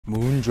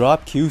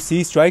Moondrop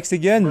QC strikes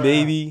again,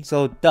 baby.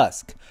 So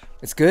Dusk,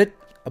 it's good,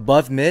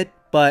 above mid,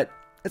 but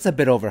it's a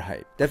bit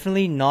overhyped.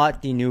 Definitely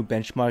not the new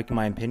benchmark in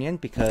my opinion,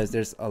 because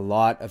there's a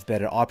lot of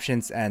better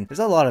options and there's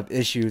a lot of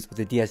issues with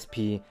the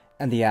DSP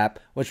and the app,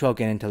 which we'll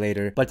get into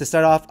later. But to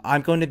start off,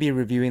 I'm going to be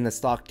reviewing the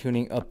stock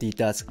tuning of the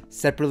Dusk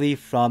separately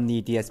from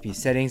the DSP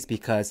settings,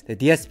 because the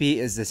DSP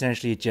is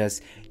essentially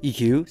just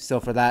EQ. So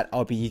for that,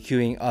 I'll be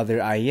EQing other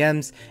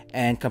IEMs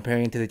and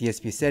comparing to the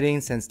DSP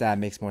settings, since that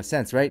makes more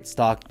sense, right?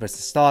 Stock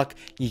versus stock,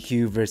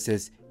 EQ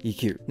versus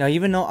EQ. Now,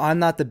 even though I'm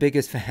not the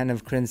biggest fan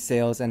of Crin's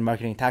sales and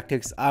marketing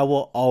tactics, I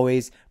will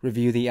always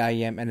review the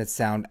IEM and its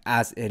sound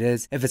as it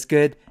is. If it's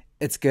good,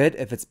 it's good.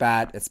 If it's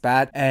bad, it's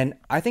bad. And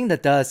I think the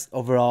Dusk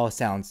overall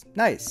sounds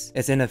nice.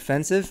 It's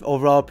inoffensive,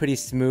 overall pretty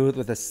smooth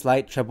with a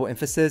slight treble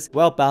emphasis,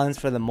 well balanced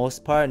for the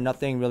most part,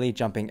 nothing really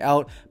jumping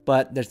out,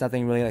 but there's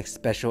nothing really like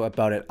special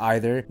about it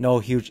either. No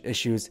huge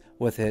issues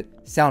with it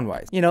sound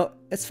wise. You know,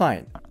 it's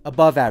fine.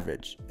 Above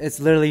average.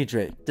 It's literally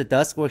Drake. The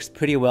Dusk works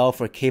pretty well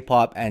for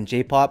K-pop and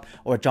J-pop,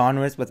 or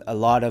genres with a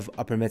lot of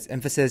upper mids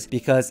emphasis,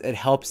 because it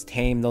helps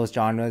tame those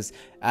genres,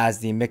 as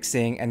the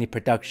mixing and the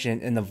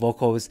production in the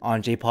vocals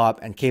on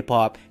J-pop and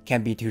K-pop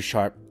can be too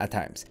sharp at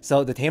times.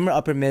 So the tamer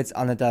upper mids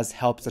on the Dusk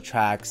helps the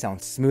track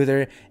sound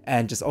smoother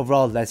and just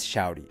overall less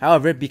shouty.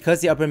 However,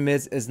 because the upper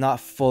mids is not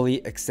fully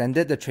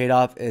extended, the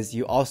trade-off is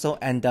you also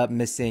end up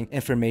missing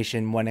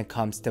information when it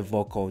comes to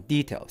vocal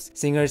details.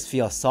 Singers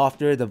feel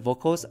softer, the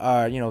vocals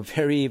are, you know,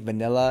 very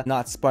vanilla,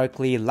 not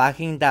sparkly,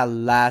 lacking that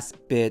last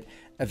bit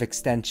of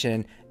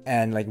extension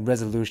and like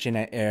resolution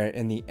and air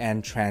in the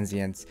end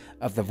transients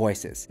of the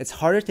voices. It's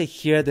harder to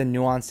hear the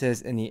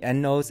nuances in the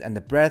end notes and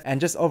the breath,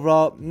 and just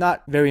overall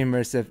not very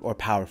immersive or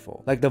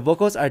powerful. Like, the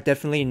vocals are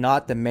definitely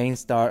not the main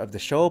star of the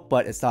show,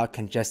 but it's not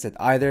congested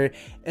either.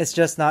 It's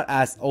just not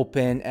as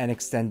open and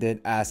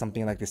extended as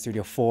something like the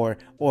Studio 4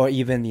 or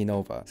even the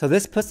Nova. So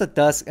this puts the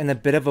Dusk in a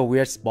bit of a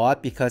weird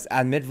spot, because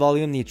at mid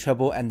volume the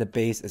treble and the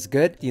bass is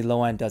good, the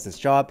low end does its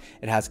job,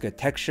 it has good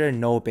texture,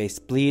 no bass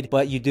bleed,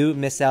 but you do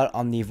miss out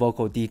on the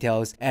vocal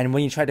details. And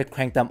when you try to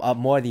crank them up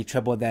more, the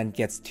treble then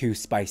gets too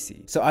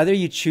spicy. So either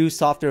you choose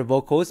softer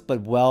vocals but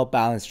well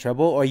balanced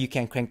treble, or you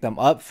can crank them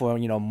up for,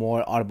 you know,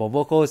 more audible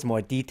vocals,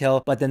 more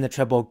detail, but then the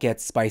treble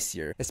gets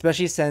spicier,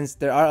 especially since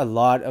there are a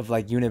lot of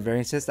like unit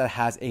variances that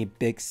has a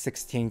big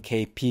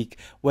 16k peak,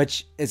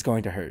 which is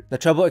going to hurt. The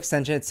treble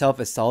extension itself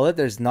is solid.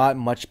 There's not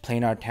much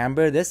planar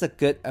timbre. There's a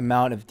good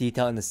amount of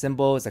detail in the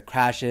cymbals, the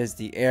crashes,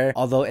 the air,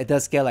 although it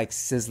does get like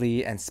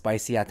sizzly and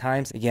spicy at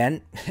times.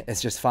 Again,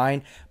 it's just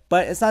fine.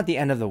 But it's not the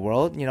end of the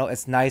world. You know,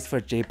 it's nice for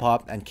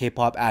J-pop and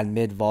K-pop at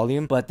mid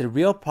volume, but the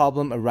real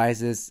problem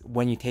arises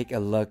when you take a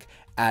look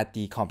at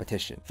the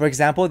competition. For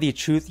example, the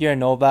Truthier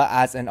Nova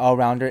as an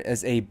all-rounder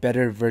is a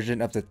better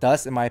version of the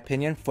Dusk in my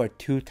opinion, for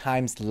 2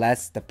 times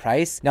less the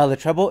price. Now the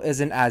treble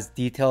isn't as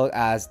detailed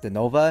as the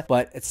Nova,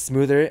 but it's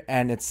smoother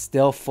and it's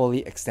still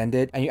fully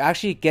extended, and you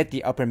actually get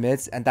the upper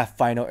mids and that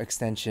final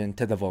extension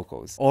to the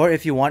vocals. Or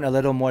if you want a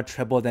little more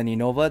treble than the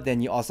Nova, then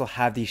you also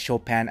have the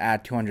Chopin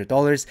at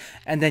 $200,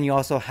 and then you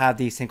also have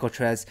the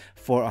Synchrotrez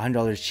for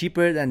 $100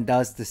 cheaper, and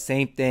does the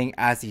same thing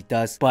as the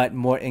Dusk but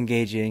more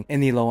engaging in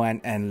the low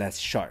end and less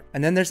sharp.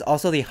 And then there's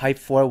also the Hype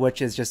 4,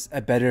 which is just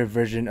a better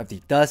version of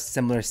the Dusk,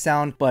 similar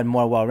sound but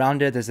more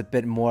well-rounded. There's a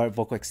bit more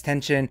vocal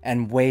extension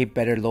and way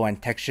better low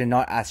end texture,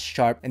 not as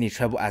sharp in the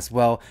treble as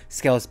well,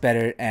 scales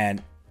better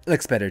and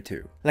looks better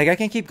too. Like, I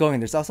can keep going.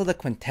 There's also the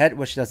Quintet,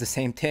 which does the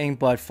same thing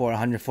but for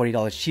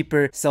 $140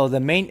 cheaper. So the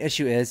main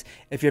issue is,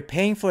 if you're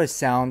paying for a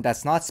sound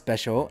that's not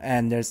special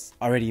and there's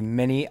already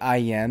many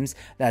IEMs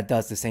that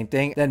does the same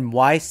thing, then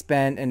why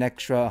spend an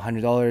extra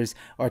 $100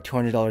 or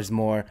 $200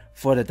 more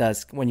for the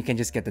Dusk when you can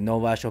just get the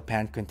Nova,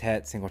 Chopin,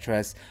 Quintet,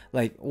 Synchrotrez?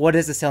 Like, what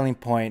is the selling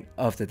point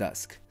of the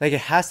Dusk? Like, it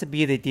has to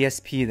be the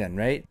DSP then,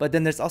 right? But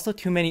then there's also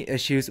too many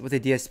issues with the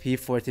DSP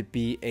for it to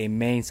be a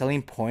main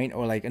selling point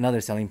or like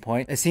another selling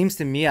point. It seems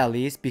to me, at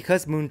least,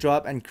 because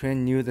Moondrop and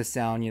Crin knew the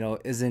sound, you know,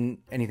 isn't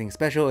anything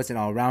special, it's an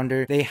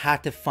all-rounder, they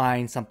had to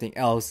find something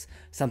else,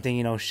 something,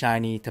 you know,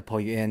 shiny to pull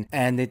you in,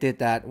 and they did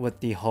that with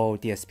the whole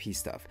DSP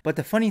stuff. But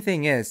the funny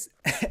thing is,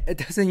 it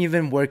doesn't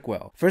even work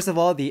well. First of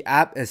all, the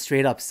app is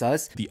straight up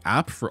sus. The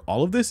app for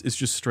all of this is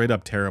just straight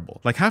up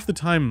terrible. Like, half the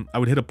time I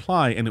would hit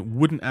apply and it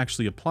wouldn't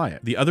actually apply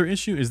it. The other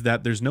issue is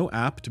that there's no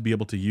app to be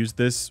able to use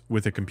this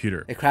with a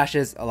computer. It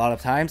crashes a lot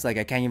of times. Like,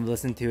 I can't even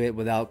listen to it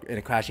without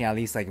it crashing at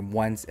least like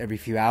once every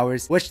few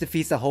hours, which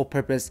defeats the whole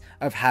purpose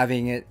of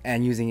having it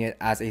and using it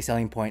as a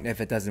selling point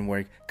if it doesn't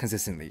work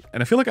consistently.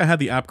 And I feel like I had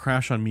the app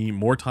crash on me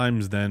more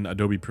times than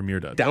Adobe Premiere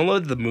does.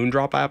 Downloaded the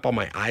Moondrop app on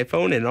my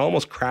iPhone and it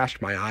almost crashed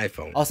my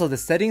iPhone. Also, the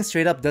settings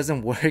straight up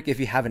doesn't work if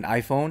you have an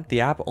iPhone.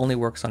 The app only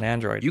works on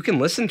Android. You can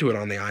listen to it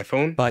on the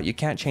iPhone, but you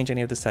can't change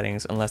any of the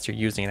settings unless you're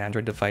using an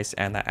Android device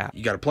and that app.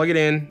 You got to plug it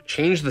in,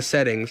 change the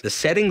settings. The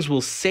settings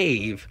will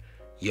save.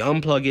 You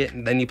unplug it,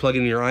 and then you plug it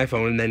in your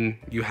iPhone, and then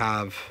you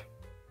have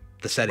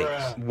the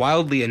settings.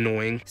 Wildly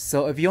annoying.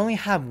 So if you only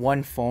have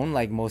one phone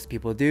like most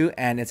people do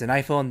and it's an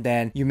iPhone,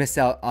 then you miss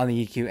out on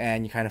the EQ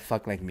and you kind of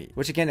fuck like me.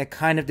 Which again, it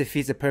kind of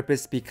defeats the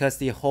purpose because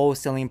the whole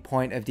selling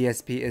point of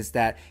DSP is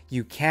that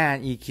you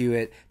can EQ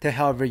it to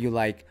however you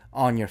like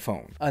on your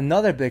phone.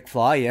 Another big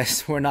flaw,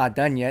 yes, we're not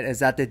done yet, is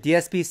that the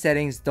DSP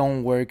settings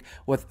don't work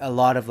with a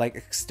lot of like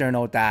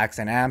external DACs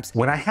and amps.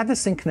 When I had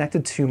this thing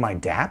connected to my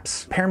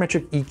DAPs,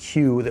 parametric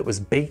EQ that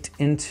was baked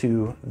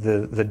into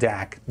the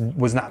DAC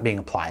was not being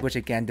applied. Which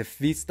again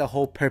defeats the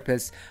whole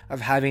purpose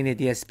of having the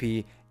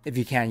DSP if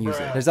you can't use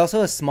it. There's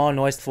also a small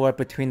noise floor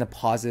between the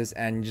pauses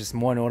and just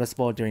more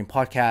noticeable during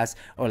podcasts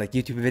or like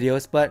YouTube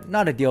videos, but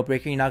not a deal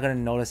breaker. You're not going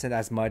to notice it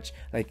as much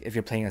like if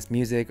you're playing as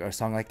music or a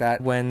song like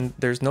that. When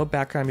there's no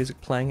background music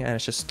playing and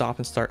it's just stop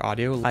and start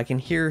audio, I can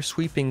hear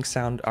sweeping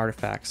sound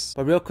artifacts.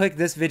 But real quick,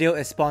 this video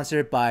is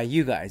sponsored by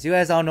you guys. You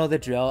guys all know the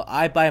drill.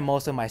 I buy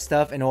most of my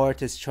stuff in order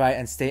to try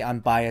and stay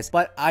unbiased,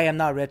 but I am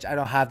not rich. I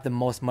don't have the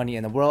most money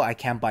in the world. I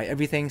can't buy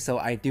everything, so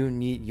I do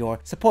need your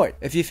support.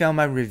 If you found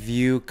my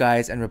review,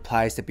 guides, and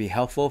replies to be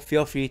helpful,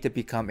 feel free to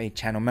become a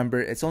channel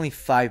member. It's only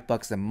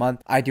 $5 a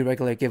month. I do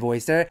regular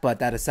giveaways there, but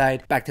that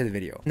aside, back to the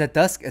video. The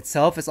DUSK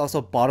itself is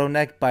also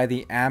bottlenecked by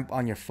the amp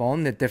on your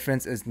phone. The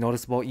difference is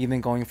noticeable even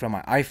going from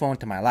my iPhone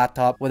to my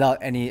laptop without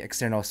any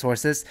external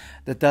sources.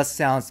 The DUSK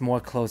sounds more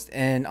closed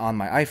in on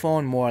my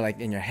iPhone, more like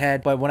in your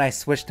head, but when I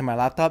switch to my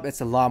laptop,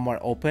 it's a lot more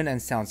open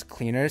and sounds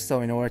cleaner.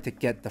 So in order to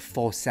get the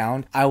full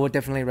sound, I would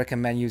definitely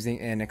recommend using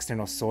an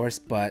external source,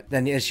 but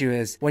then the issue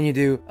is when you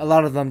do, a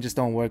lot of them just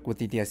don't work with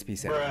the DSP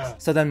settings.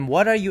 So then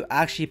what are you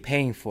actually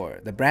paying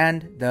for? The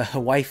brand, the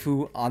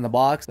waifu on the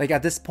box? Like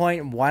at this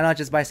point, why not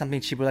just buy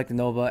something cheaper like the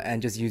Nova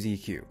and just use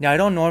EQ? Now I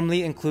don't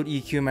normally include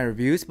EQ in my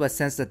reviews, but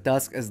since the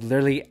DUSK is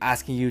literally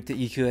asking you to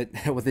EQ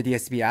it with the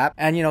DSP app,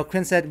 and you know,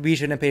 Crin said we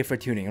shouldn't pay for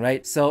tuning,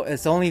 right? So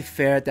it's only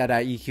fair that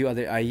I EQ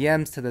other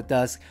IEMs to the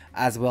DUSK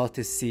as well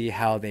to see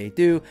how they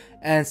do.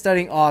 And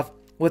starting off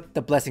with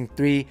the Blessing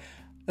 3,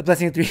 the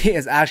Blessing 3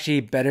 is actually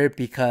better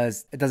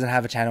because it doesn't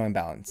have a channel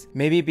imbalance.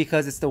 Maybe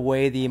because it's the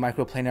way the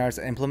microplanars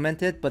are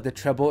implemented, but the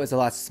treble is a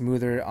lot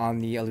smoother on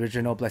the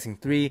original Blessing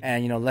 3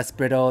 and, you know, less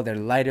brittle, they're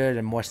lighter,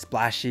 they're more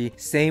splashy.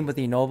 Same with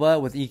the Nova.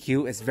 With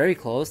EQ, it's very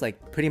close,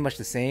 like pretty much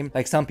the same.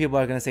 Like some people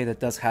are going to say that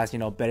DUSK has, you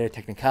know, better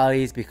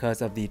technicalities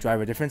because of the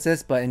driver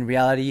differences, but in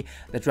reality,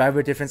 the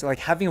driver difference, like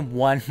having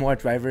one more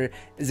driver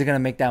isn't going to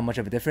make that much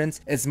of a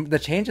difference. The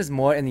change is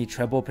more in the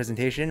treble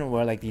presentation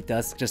where like the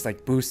DUSK just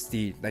like boosts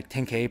the like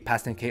 10K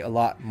past 10K a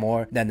lot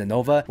more than the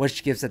Nova,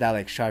 which gives it that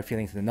like sharp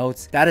feeling to the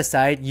notes. That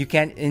aside, you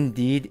can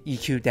indeed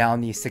EQ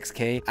down the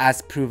 6K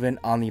as proven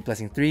on the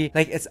Blessing 3.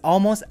 Like it's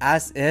almost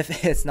as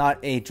if it's not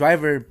a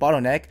driver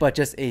bottleneck, but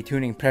just a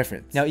tuning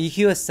preference. Now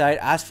EQ aside,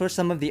 as for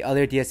some of the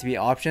other DSP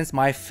options,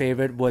 my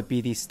favorite would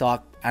be the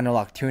stock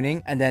analog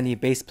tuning, and then the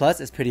bass plus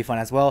is pretty fun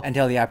as well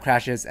until the app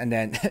crashes and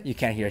then you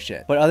can't hear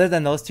shit. But other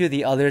than those two,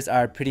 the others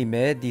are pretty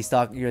mid. The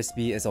stock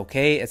USB is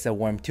okay, it's a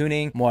warm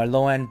tuning, more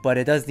low end, but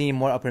it does need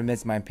more upper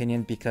mids in my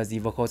opinion because the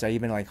vocals are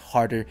even like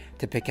harder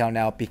to pick out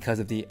now because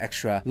of the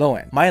extra low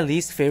end. My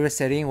least favorite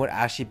setting would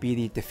actually be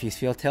the diffuse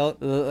field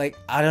tilt. Like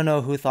I don't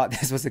know who thought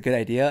this was a good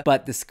idea,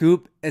 but the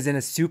scoop is in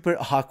a super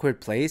awkward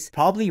place,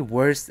 probably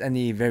worse than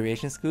the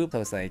variation scoop.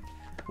 So it's like,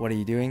 what are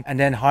you doing? And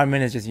then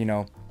Harman is just, you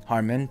know,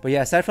 Harman. But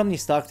yeah, aside from the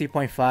stock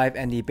 3.5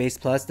 and the bass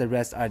plus, the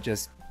rest are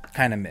just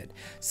kind of mid.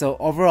 So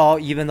overall,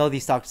 even though the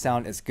stock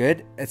sound is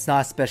good, it's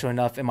not special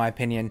enough in my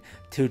opinion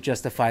to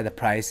justify the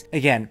price.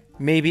 Again,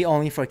 maybe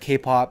only for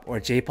K-pop or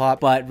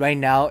J-pop, but right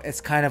now it's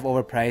kind of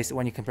overpriced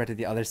when you compare to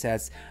the other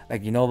sets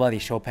like Unova, the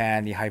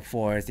Chopin, the Hype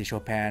 4s, the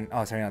Chopin,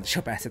 oh sorry, not the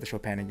Chopin, I said the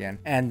Chopin again.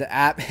 And the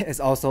app is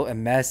also a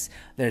mess.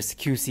 There's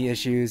QC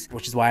issues,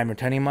 which is why I'm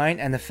returning mine,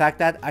 and the fact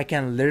that I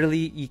can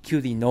literally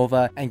EQ the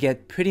Nova and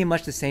get pretty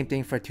much the same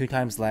thing for 2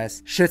 times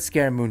less should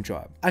scare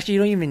Moondrop. Actually, you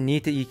don't even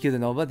need to EQ the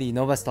Nova. The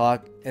Nova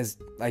stock is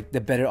like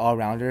the better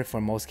all-rounder for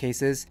most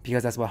cases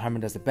because that's what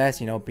Harman does the best,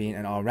 you know, being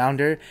an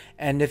all-rounder.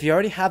 And if you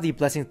already have the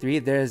Blessing 3,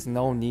 there is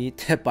no need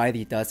to buy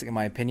the DUSK in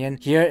my opinion.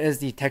 Here is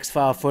the text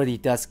file for the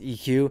DUSK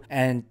EQ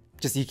and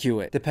just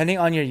EQ it. Depending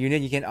on your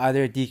unit, you can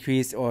either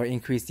decrease or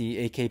increase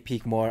the AK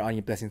peak more on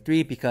your Blessing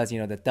 3 because, you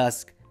know, the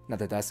DUSK, not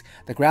the DUSK,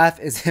 the graph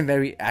isn't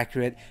very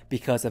accurate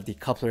because of the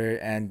coupler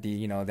and the,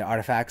 you know, the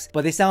artifacts,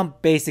 but they sound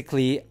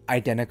basically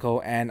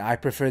identical, and I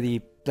prefer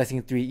the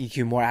Blessing 3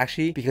 EQ more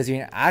actually because you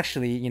can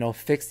actually, you know,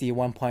 fix the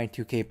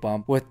 1.2K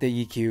bump with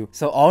the EQ.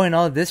 So all in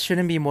all, this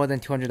shouldn't be more than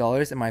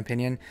 $200 in my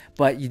opinion,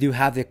 but you do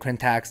have the Crin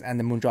tax and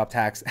the Moondrop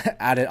tax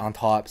added on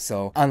top,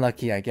 so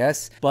unlucky I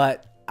guess.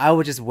 But I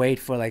would just wait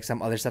for like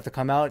some other stuff to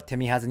come out.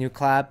 Timmy has a new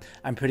collab.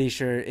 I'm pretty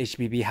sure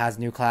HBB has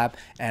a new collab,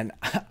 and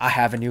I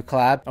have a new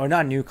collab, or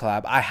not new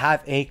collab, I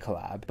have a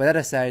collab. But that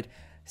aside,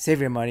 save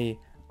your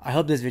money. I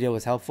hope this video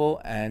was helpful,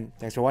 and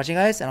thanks for watching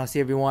guys, and I'll see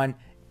everyone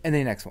in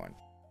the next one.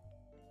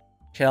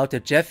 Shout out to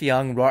Jeff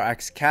Young,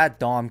 RoarX Cat,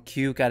 Dom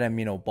Q,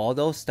 Gatamino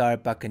Baldo, Star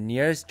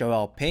Buccaneers,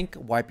 Joel Pink,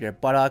 Wipe Your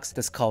Buttocks,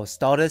 Discull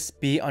Status,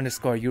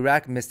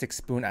 B_Urac, Mystic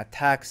Spoon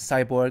Attack,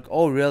 Cyborg,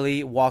 Oh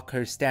Really,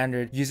 Walker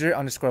Standard,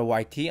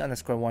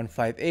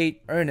 User_YT_158,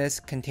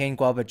 Ernest, Contain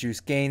Guava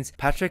Juice Gains,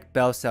 Patrick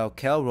Bell Cell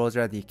Kel,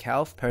 Rosa the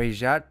Calf,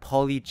 Perijat,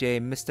 Polly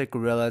J, Mr.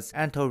 Gorillas,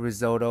 Anto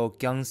Risotto,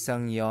 Gyung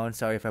Sung Yeon,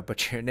 sorry if I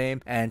butchered your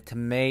name, and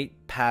Tomate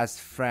Pass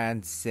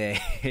France.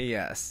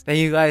 Yes. Thank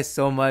you guys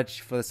so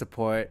much for the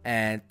support,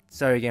 and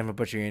sorry again for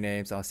butchering your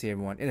names. I'll see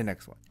everyone in the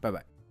next one. Bye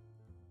bye.